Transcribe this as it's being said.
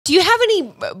Do you have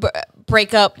any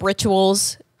breakup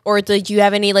rituals? Or do you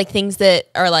have any like things that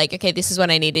are like, okay, this is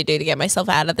what I need to do to get myself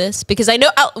out of this? Because I know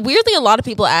weirdly a lot of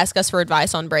people ask us for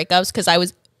advice on breakups because I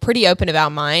was pretty open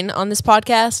about mine on this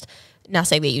podcast. Not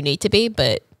saying that you need to be,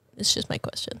 but it's just my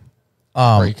question.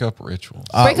 Breakup rituals.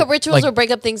 Breakup rituals or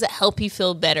breakup things that help you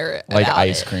feel better. Like about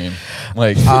ice it. cream.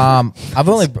 Like I've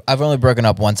only broken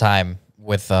up one time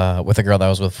with a girl that I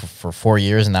was with for 4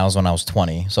 years, and that was when I was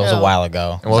 20. So it was a while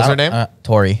ago. And what was her name?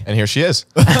 Tori. And here she is.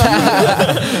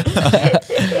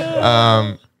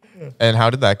 And how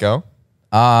did that go?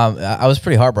 I was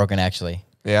pretty heartbroken, actually.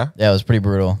 Yeah. Yeah, it was pretty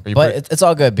brutal. But it's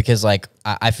all good because like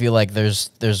I feel like there's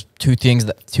two things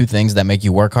that make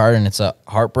you work hard, and it's a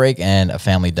heartbreak and a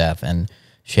family death, and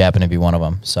she happened to be one of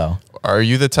them. So are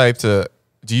you the type to?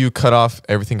 Do you cut off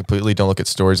everything completely? Don't look at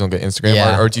stories, don't get Instagram,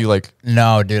 Yeah. or do you like?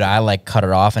 No, dude, I like cut it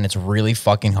off, and it's really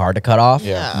fucking hard to cut off.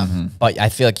 Yeah. But I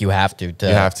feel like you have to. You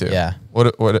have to. Yeah.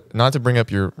 What? Not to bring up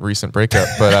your recent breakup,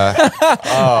 but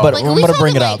But Like, I'm gonna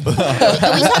bring it up.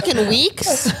 Are we talking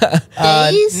weeks?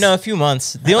 Days? No, a few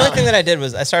months. The only thing that I did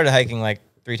was I started hiking like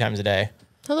 3 times a day.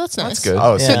 Oh, that's nice. that's good.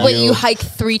 oh, So so wait, you hike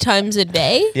 3 times a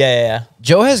day? Yeah.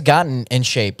 Joe has gotten in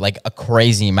shape like a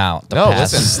crazy amount. The No,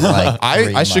 past, listen. like,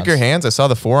 I shook your hands. I saw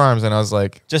the forearms, and I was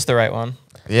like, Just the right one.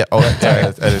 yeah. Oh,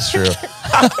 yeah, that is true.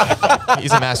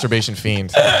 He's a masturbation fiend.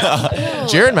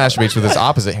 Jared masturbates with his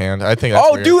opposite hand. I think. That's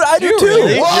Oh, weird. dude, I do too.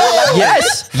 Really? Whoa.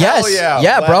 Yes, yes,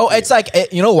 yeah, bro. lefty. It's like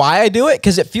you know why I do it?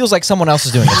 Because it feels like someone else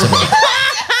is doing it to me.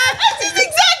 That's his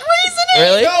exact reasoning.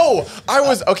 Really? No, I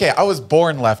was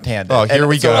born left-handed. Oh, here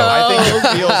we go. I think it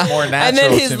feels more natural. And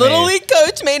then his to little me. league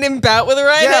coach made him bat with the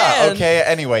right Yeah. hand. Okay.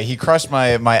 Anyway, he crushed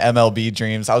my MLB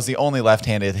dreams. I was the only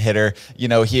left-handed hitter. You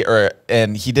know,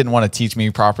 and he didn't want to teach me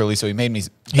properly, so he made me.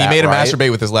 He made him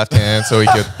masturbate with his left hand so he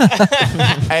could.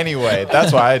 Anyway,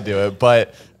 that's why I do it,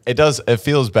 but. It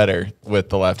feels better with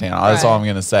the left hand. That's all I'm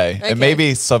gonna say. Okay. And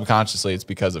maybe subconsciously it's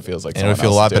because it feels like And it would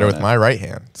feel a lot better with my right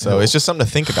hand. So it's just something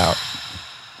to think about.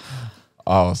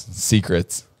 Oh,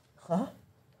 secrets. No,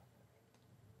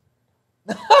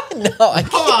 I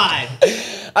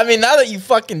can't. I mean, now that you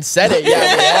fucking said it, yeah.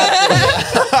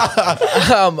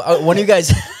 When are you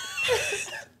guys?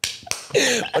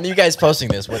 When are you guys posting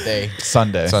this? What day?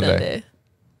 Sunday. Sunday.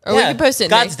 Or we can post it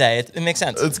God's next. Day. It makes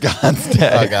sense. It's God's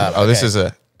day. Oh God. Oh, this is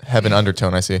a heaven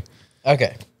undertone, I see.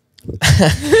 Okay.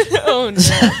 Oh,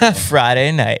 no.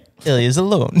 Friday night. Ilya's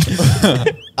alone.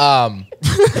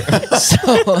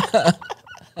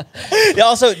 Yeah,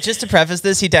 also, just to preface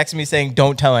this, he texted me saying,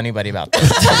 "Don't tell anybody about this."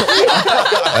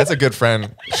 That's a good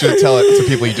friend. Should tell it to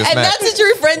people you just And met. that's a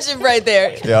true friendship right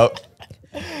there. Yep.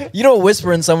 You don't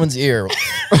whisper in someone's ear on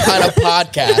a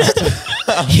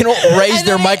podcast. You don't raise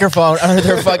their microphone or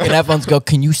their fucking headphones. Go,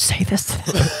 can you say this?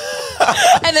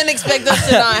 And then expect us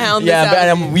to not hound Yeah, this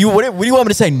out. but what do you want me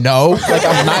to say? No, like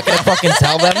I'm not gonna fucking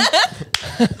tell them.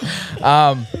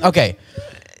 Okay,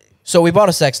 so we bought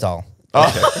a sex doll.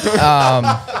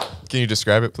 Can you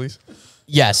describe it, please?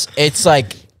 Yes, it's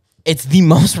like it's the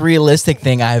most realistic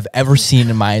thing I've ever seen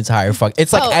in my entire fuck.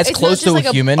 It's like as it's close not to just a like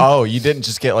a- human. Oh, you didn't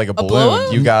just get like a balloon.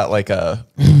 blow-up? You got like a.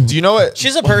 Do you know what?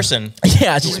 She's a person.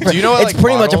 Yeah, it's just Do you know what, it's like,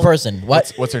 pretty much a model? person.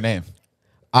 What? What's her name?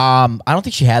 I don't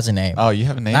think she has a name. Oh, you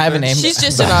have a name? I have a name. She's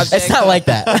just an object. It's not like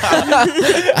that.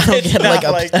 I don't get Not like,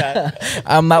 like that.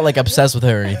 I'm not like obsessed with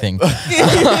her or anything.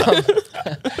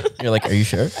 You're like, are you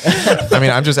sure? I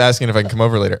mean, I'm just asking if I can come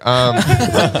over later.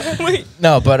 Wait,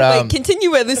 No, but wait,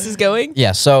 continue where this is going.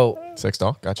 yeah. So Sex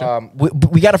doll, gotcha.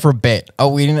 we got it for a bit. Oh,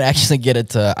 we didn't actually get it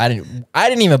to. I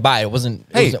didn't even buy it. It wasn't.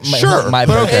 Hey, it was sure, my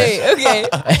but birthday. Hey, okay.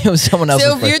 It was someone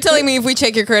else's. So if you're telling me if we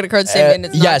check your credit card statement,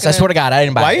 it's not yes, I gonna- swear to God, I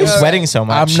didn't buy Why are it. you It was- sweating so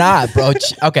much? I'm not, bro.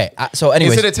 Okay. So, Is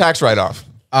anyways, it a tax write-off?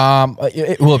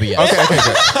 it will be. Yes. Okay,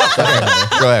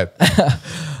 good. Go ahead.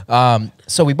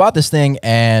 So we bought this thing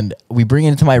and we bring it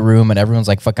into my room and everyone's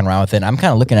like fucking around with it. And I'm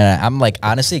kind of looking at it. I'm like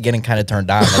honestly getting kind of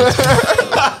turned on.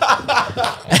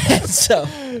 And so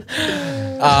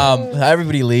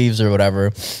everybody leaves or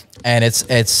whatever, and it's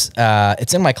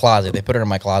in my closet. They put it in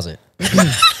my closet.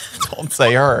 Don't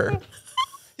say her.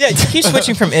 Yeah, you keep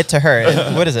switching from it to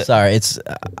her. What is it? Sorry, it's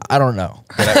I don't know.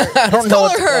 I don't know. Call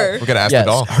what to her. We're gonna ask Yes,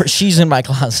 the doll. she's in my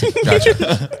closet.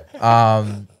 Gotcha.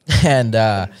 And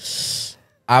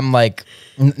I'm like,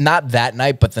 not that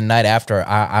night, but the night after,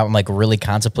 I'm like really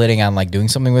contemplating on like doing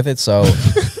something with it. So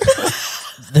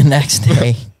the next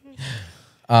day,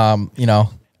 you know,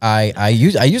 I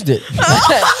used it.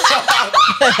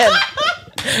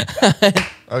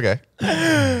 Okay.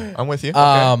 I'm with you.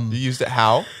 Okay. You used it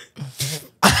how?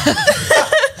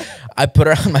 I put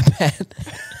her on my bed.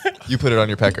 You put it on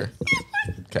your pecker.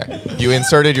 Okay. You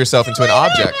inserted yourself into an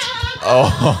object.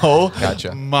 Oh,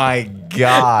 Gotcha. my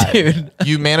God. Dude,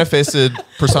 You manifested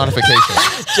personification.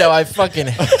 Joe, I fucking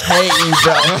hate you,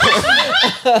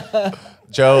 Joe.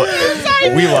 Joe,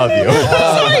 we love you.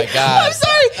 Oh my God. I'm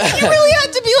sorry. You really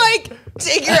had to be like,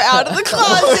 take her out of the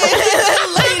closet and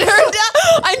then lay her down.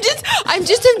 I'm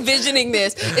just envisioning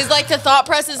this. It's like the thought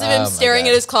process of him my staring God.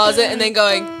 at his closet and then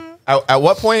going, At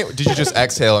what point did you just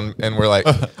exhale and we're like,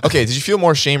 okay, did you feel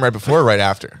more shame right before or right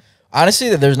after?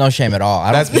 Honestly, there's no shame at all.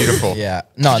 That's beautiful. Yeah,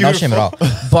 no shame at all.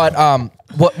 But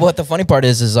what the funny part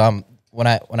is when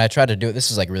I tried to do it,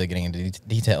 this is like really getting into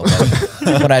detail.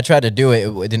 But when I tried to do it,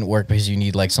 it didn't work because you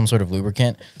need like some sort of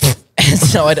lubricant, and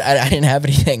so I didn't have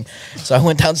anything. So I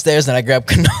went downstairs and I grabbed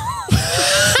canola.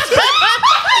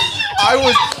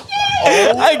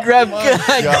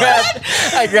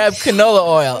 I grabbed canola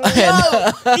oil.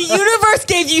 no, the universe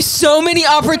gave you so many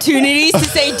opportunities to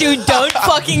say, dude, don't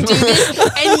fucking do this.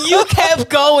 And you kept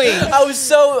going. I was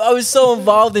so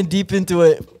involved and deep into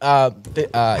it. How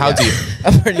deep?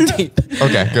 I'm pretty deep.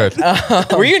 Okay, good.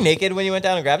 Were you naked when you went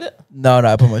down and grabbed it? No,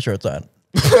 I put my shorts on.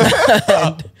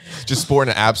 Just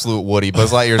sporting an absolute Woody.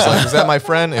 Buzz Lightyear's like, is that my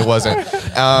friend? It wasn't.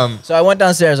 So I went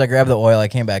downstairs, I grabbed the oil, I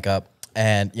came back up,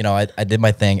 and you know, I did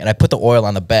my thing, and I put the oil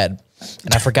on the bed,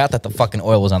 and I forgot that the fucking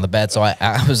oil was on the bed, so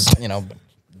I was, you know,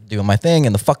 doing my thing,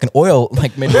 and the fucking oil,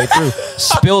 like midway through,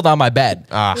 spilled on my bed.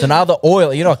 So now the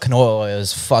oil, you know, canola oil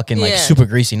is fucking like Yeah. super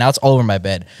greasy. Now it's all over my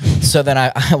bed. So then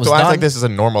I was So I done. act like this is a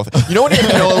normal thing. You know when you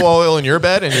have canola oil in your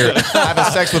bed and you're having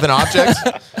sex with an object?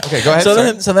 Okay, go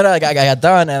ahead. So then I got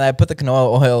done, and I put the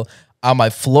canola oil on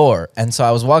my floor, and so I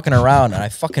was walking around, and I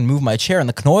fucking moved my chair, and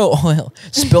the canola oil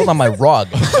spilled on my rug.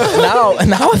 Now I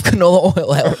have canola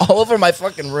oil all over my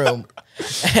fucking room,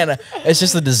 and it's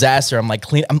just a disaster. I'm like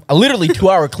I'm a literally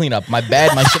 2-hour cleanup. My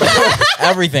bed, my shit,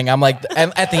 everything. I'm like,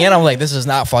 and at the end, I'm like, this is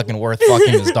not fucking worth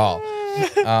fucking this doll.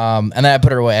 And then I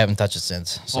put her away. I haven't touched it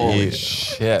since. So. Holy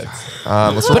shit.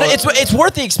 Let's But roll it's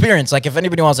worth the experience. Like if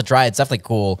anybody wants to try it, it's definitely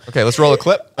cool. okay, let's roll a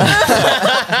clip.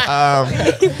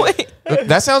 Wait.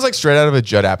 That sounds like straight out of a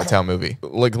Judd Apatow movie.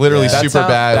 Like literally That super sound-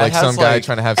 bad, that like has, some guy like-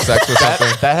 trying to have sex with something.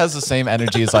 That has the same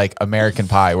energy as like American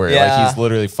Pie, where Yeah. like he's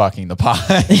literally fucking the pie.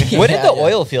 What did the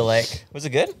oil feel like? Was it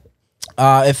good?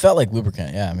 It felt like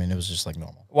lubricant. Yeah, I mean, it was just like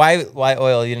normal. Why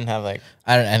oil? You didn't have like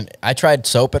I tried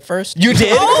soap at first. you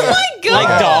did. Oh my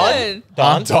God.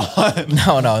 Like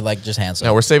Dawn. No, like just hand soap.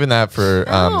 No, we're saving that for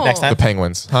Oh. Next time. the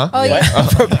penguins, huh? Oh, yeah.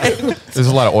 There's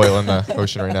a lot of oil in the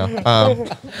ocean right now.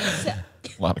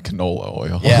 A lot of canola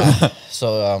oil. Yeah.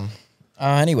 So,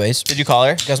 anyways, Did you call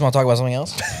her? you guys want to talk about something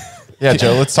else? Yeah,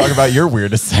 Joe, let's talk about your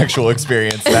weirdest sexual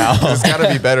experience now. It's got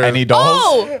to be better. Any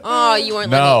dolls? Oh, you weren't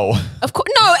No. letting. Of course.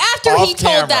 No, after he Off told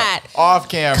camera. that. Off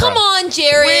camera. Come on,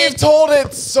 Jared. We've told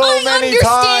it so I many understand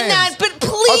times. that, but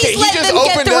please Okay, he let just them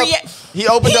get opened the up. He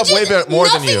opened up way more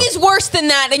than you. Nothing is worse than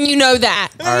that, and you know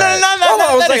that. No,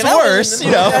 that is worse.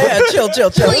 You know. Yeah, chill.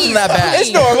 It wasn't that bad.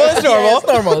 It's normal. It's normal. Yeah, it's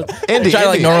normal. Indy, Try to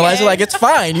like Indy. normalize it. Like it's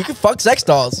fine. You can fuck sex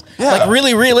dolls. Yeah. Like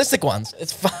really realistic ones.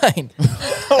 It's fine.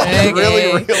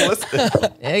 Really realistic.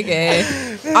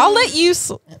 Okay. I'll let you.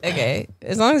 Okay.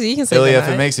 As long as you can say Ilya, if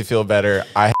goodnight. it makes you feel better,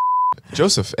 I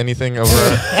Joseph, anything over?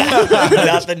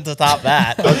 Nothing to top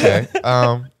that. Okay.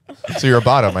 So you're a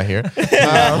bottom, I hear.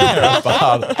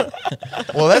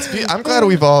 Well, I'm glad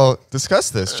we've all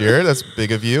discussed this, Jared. That's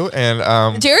big of you.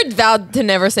 And Jared vowed to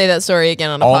never say that story again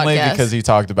on a only podcast. because you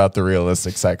talked about the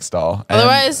realistic sex doll. And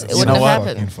Otherwise, it you wouldn't know have what?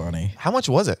 happened. Fucking funny. how much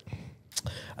was it?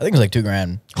 I think it was like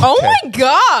 $2,000. Oh my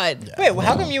God. Wait, well,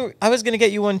 how come you? I was gonna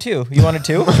get you one too. You wanted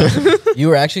two? You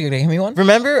were actually gonna give me one?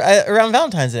 Remember around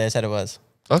Valentine's Day, I said it was.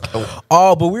 Okay.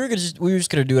 Oh, but we were just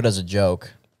gonna do it as a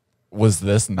joke. Was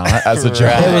this not as a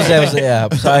joke? It was yeah.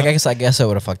 So I guess I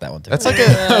would have fucked that one too. That's like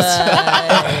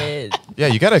a. Yeah,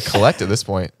 you got to collect at this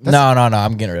point. no.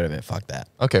 I'm getting rid of it. Fuck that.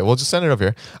 Okay, we'll just send it over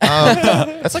here.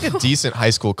 That's like a decent high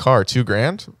school car.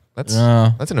 $2,000.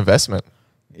 That's an investment.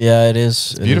 Yeah, it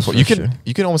is. It Beautiful. is You for can sure.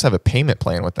 you can almost have a payment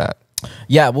plan with that.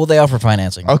 Yeah, well, they offer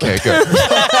financing. Okay, good.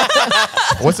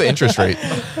 What's the interest rate?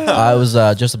 I was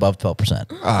just above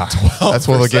 12%. That's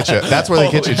where they'll get you. That's where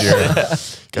they get you, Jared.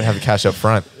 Gotta have the cash up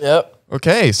front. Yep.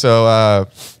 Okay, so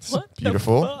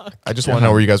beautiful. I just want to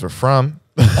know where you guys were from.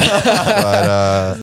 But